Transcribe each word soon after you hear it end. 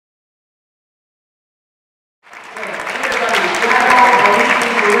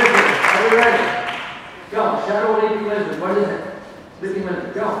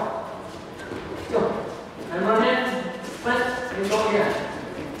minutes. Go. Go. And run in, split, and go again.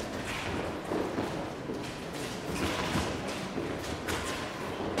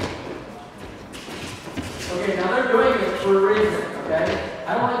 Okay, now they're doing it for a reason, okay? I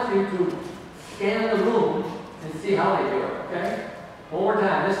want you to scan the room and see how they do it, okay? One more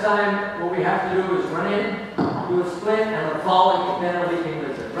time. This time, what we have to do is run in, do a split, and a volley, then a leaping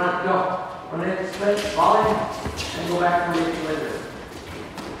lizard. Run, go. Run in, split, volley, and go back to leaping lizard.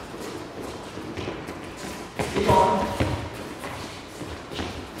 Keep going.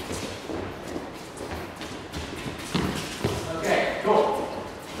 Okay, cool.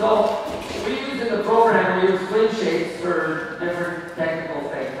 So, we use in the program, we use swing shapes for different technical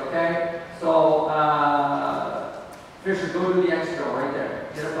things, okay? So, Fisher, go do the extra right there.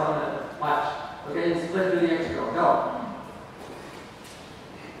 Get up on the watch. Okay, and split do the extra. Go.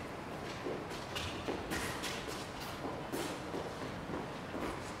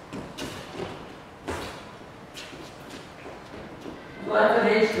 So that's an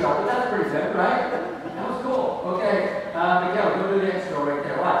H drill, but that's pretty good, right? That was cool. Okay, Miguel, go do the X drill right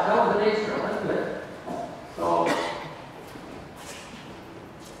there. Watch, that was an H drill. That's good. So,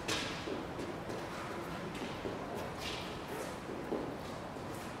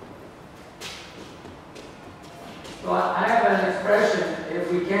 I have an expression,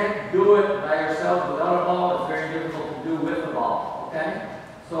 if we can't do it by ourselves without a ball, it's very difficult to do with a ball, okay?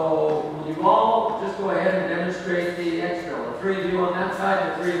 So when you all just go ahead and demonstrate the X drill. The three of you on that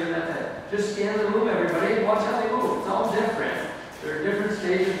side, the three of you on that side. Just scan the room, everybody, and watch how they move. It's all different. There are different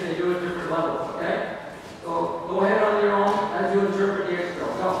stages, they do at different levels, okay? So go ahead on your own as you interpret the X drill.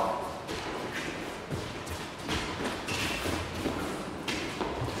 Go.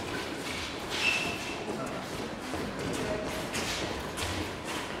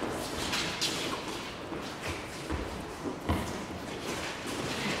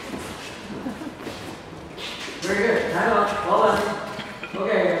 Very good. Time up. Well done.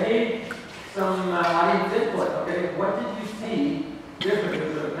 Okay, I need some audience input. Okay, what did you see differently?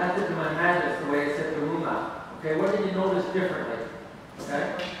 There's a method to my madness, the way I set the room out. Okay, what did you notice differently? Okay.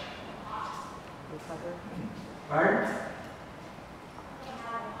 Pardon?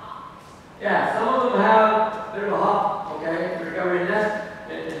 Yeah, some of them have a bit of a hop. Okay, recovery nest.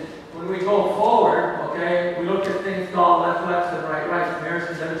 And when we go forward, okay, we look at things called left, left, and right, right.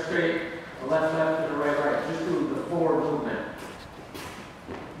 Harrison demonstrate. The left, left, and the right, right. Just do the forward movement.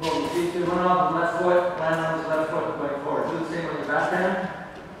 Well, you see, run off the left foot, land on his left foot, going forward. Do the same on your back hand.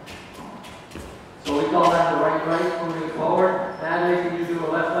 So we call that the right, right, moving forward. Natalie, can you do a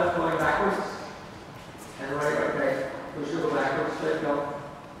left, left, going backwards? And right, right, right. Push it backwards, straight, go.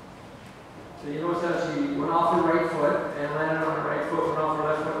 So you notice how she went off her right foot and landed on her right foot, went off her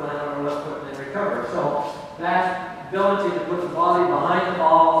left foot, landed on her left foot, and then recovered. So that ability to put the body behind the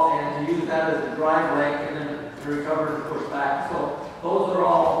ball and to use that as a drive leg and then to recover and push back. So those are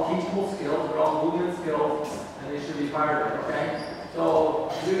all teachable skills, they're all movement skills, and they should be part of it, okay? So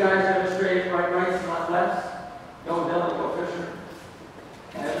you guys demonstrate right rights, not lefts. Go Dylan, go Fisher.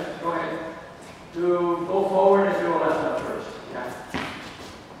 Evan, go ahead. Go forward and do a left left first. Yeah.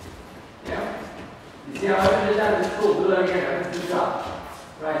 Yeah. You see how Evan did that? It's cool. Do that again. Evan, good job.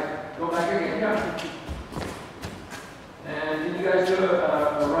 Right. Go back again. Yeah. And can you guys do a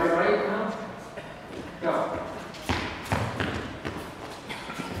right, right now? Go.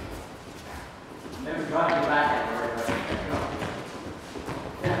 Maybe try to go back at the right, right. Go.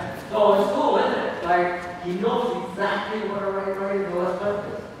 Yeah. So it's cool, isn't it? Like, he knows exactly what a right, right, and a left, left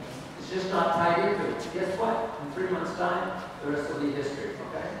is. It's just not tied into it. Guess what? In 3 months' time, the rest will be history,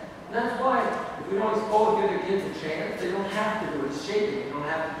 okay? And that's why, if we don't expose, give the kids a chance, they don't have to do it. It's shaping. You don't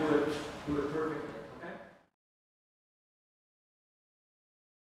have to do it perfectly.